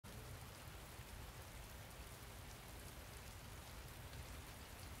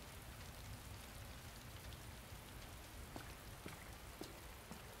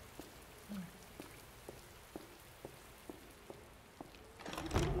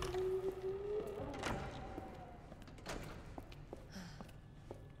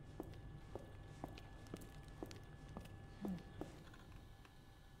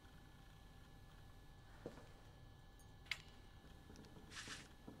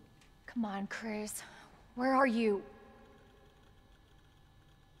Come on, Chris. Where are you?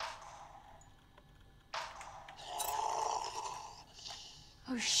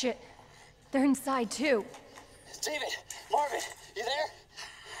 Oh shit. They're inside too. David, Marvin, you there?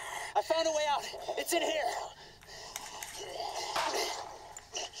 I found a way out. It's in here.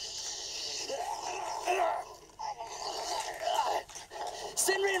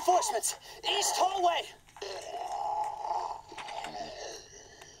 Send reinforcements. East hallway.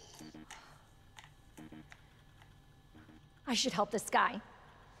 I should help this guy.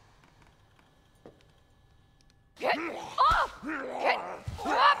 Get off! Get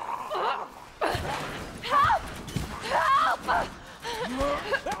up! Help! Help!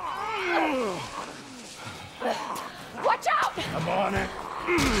 Watch out! I'm on it.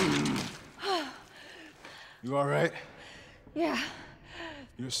 You all right? Yeah.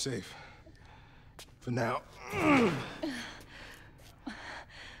 You're safe. For now.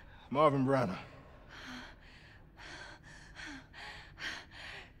 Marvin Browner.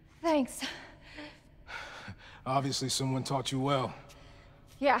 Thanks. Obviously someone taught you well.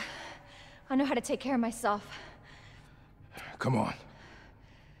 Yeah. I know how to take care of myself. Come on.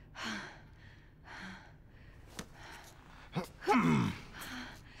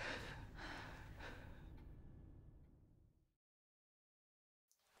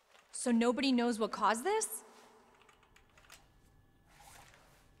 So nobody knows what caused this?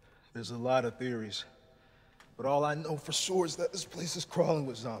 There's a lot of theories. But all I know for sure is that this place is crawling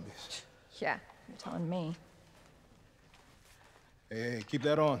with zombies. Yeah, you're telling me. Hey, keep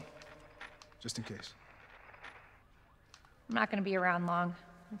that on. Just in case. I'm not gonna be around long.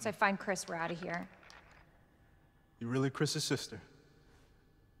 Once I find Chris, we're out of here. You really Chris's sister?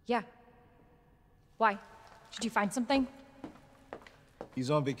 Yeah. Why? Did you find something?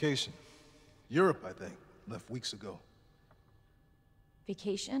 He's on vacation. Europe, I think. Left weeks ago.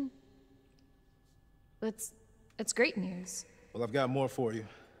 Vacation? It's great news. Well, I've got more for you.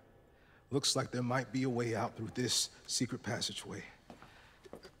 Looks like there might be a way out through this secret passageway.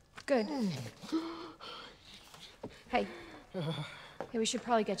 Good. Hey. Hey, we should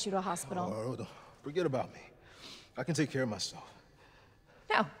probably get you to a hospital. Oh, don't forget about me. I can take care of myself.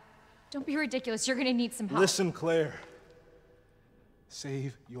 No. Don't be ridiculous. You're gonna need some help. Listen, Claire.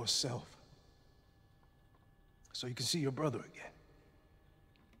 Save yourself. So you can see your brother again.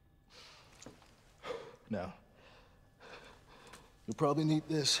 Now, you'll probably need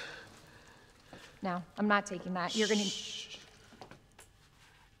this. No, I'm not taking that. You're gonna... Shh.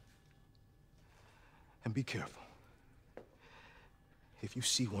 And be careful. If you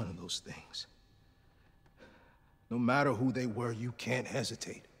see one of those things, no matter who they were, you can't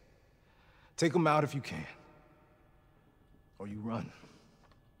hesitate. Take them out if you can. Or you run.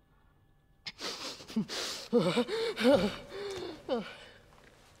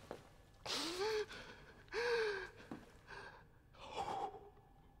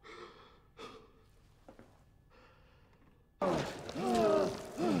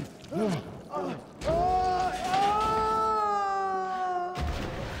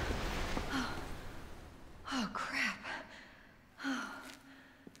 Oh, crap. Oh,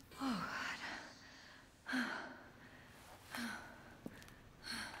 God.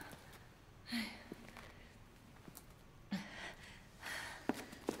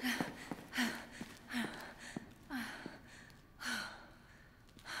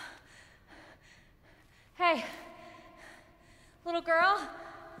 Hey, little girl.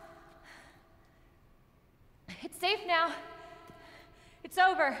 It's safe now. It's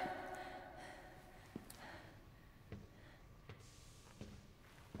over.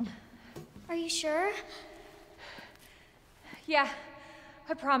 Are you sure? Yeah,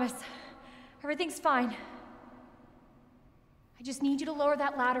 I promise. Everything's fine. I just need you to lower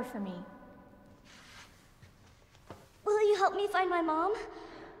that ladder for me. Will you help me find my mom?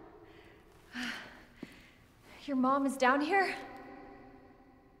 Your mom is down here?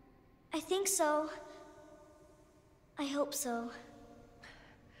 I think so. I hope so.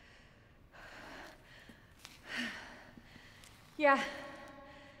 Yeah,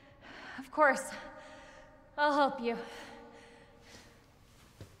 of course. I'll help you.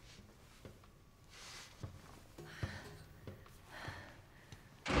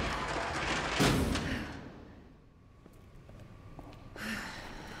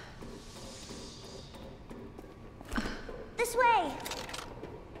 This way!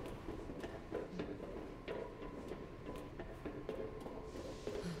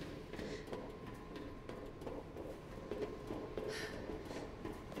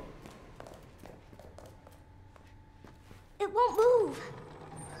 It won't move.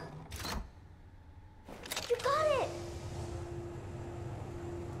 You got it.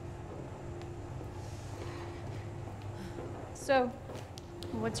 So,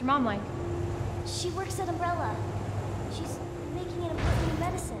 what's your mom like? She works at Umbrella. She's making an important new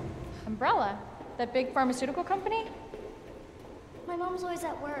medicine. Umbrella? That big pharmaceutical company? My mom's always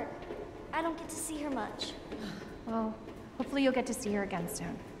at work. I don't get to see her much. Well, hopefully you'll get to see her again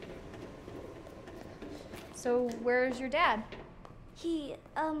soon. So, where's your dad? He,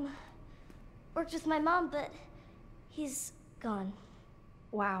 worked with my mom, but he's gone.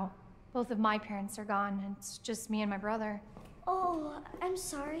 Wow. Both of my parents are gone, and it's just me and my brother. Oh, I'm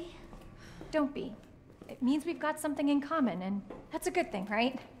sorry. Don't be. It means we've got something in common, and that's a good thing,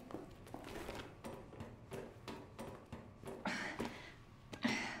 right?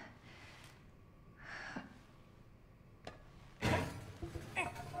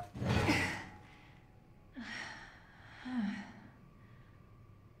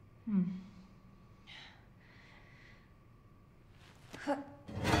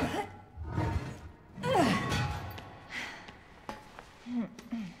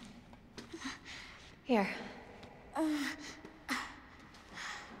 Here.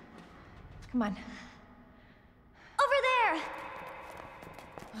 Come on. Over there!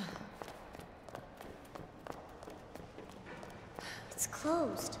 It's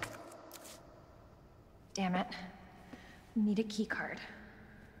closed. Damn it. We need a key card.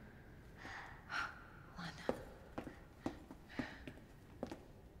 Hold on.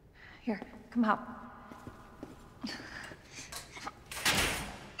 Here, come help.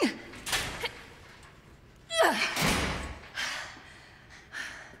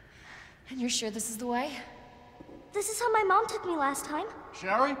 And you're sure this is the way? This is how my mom took me last time.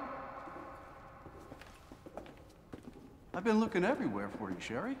 Sherry? I've been looking everywhere for you,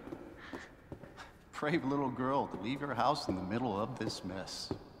 Sherry. Brave little girl to leave your house in the middle of this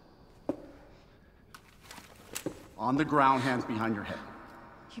mess. On the ground, hands behind your head.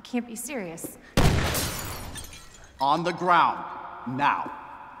 You can't be serious. On the ground, now.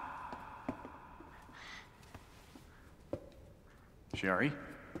 Sherry,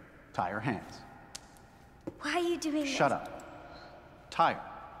 tie her hands. Why are you doing this? Shut up. Tie her.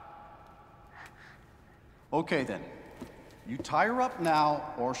 Okay then. You tie her up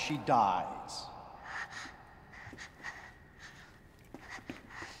now, or she dies.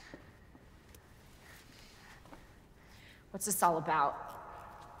 What's this all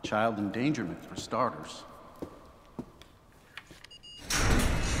about? Child endangerment, for starters.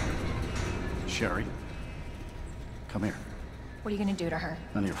 Sherry, come here. What are you gonna do to her?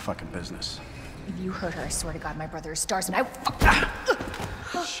 None of your fucking business. If you hurt her, I swear to God, my brother is stars and I...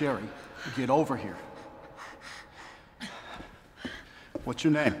 Sherry, get over here. What's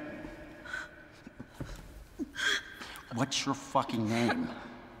your name? What's your fucking name?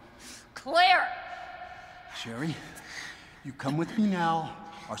 Claire! Sherry, you come with me now,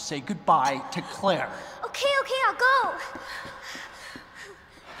 or say goodbye to Claire. Okay, I'll go.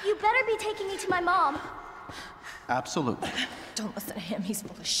 You better be taking me to my mom. Absolutely. Don't listen to him, he's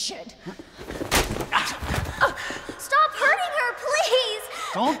full of shit. Stop hurting her, please!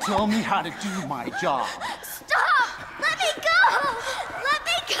 Don't tell me how to do my job. Stop! Let me go! Let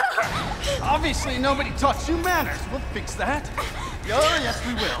me go! Obviously, nobody taught you manners. We'll fix that. Oh, yes,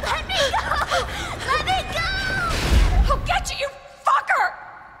 we will. Let me go! Let me go! I'll get you, you fucker!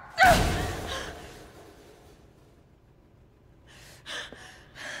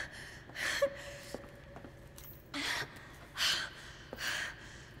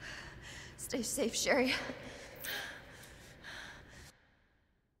 Stay safe, Sherry.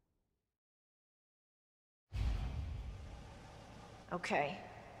 Okay.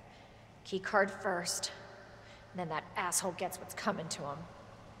 Key card first. Then that asshole gets what's coming to him.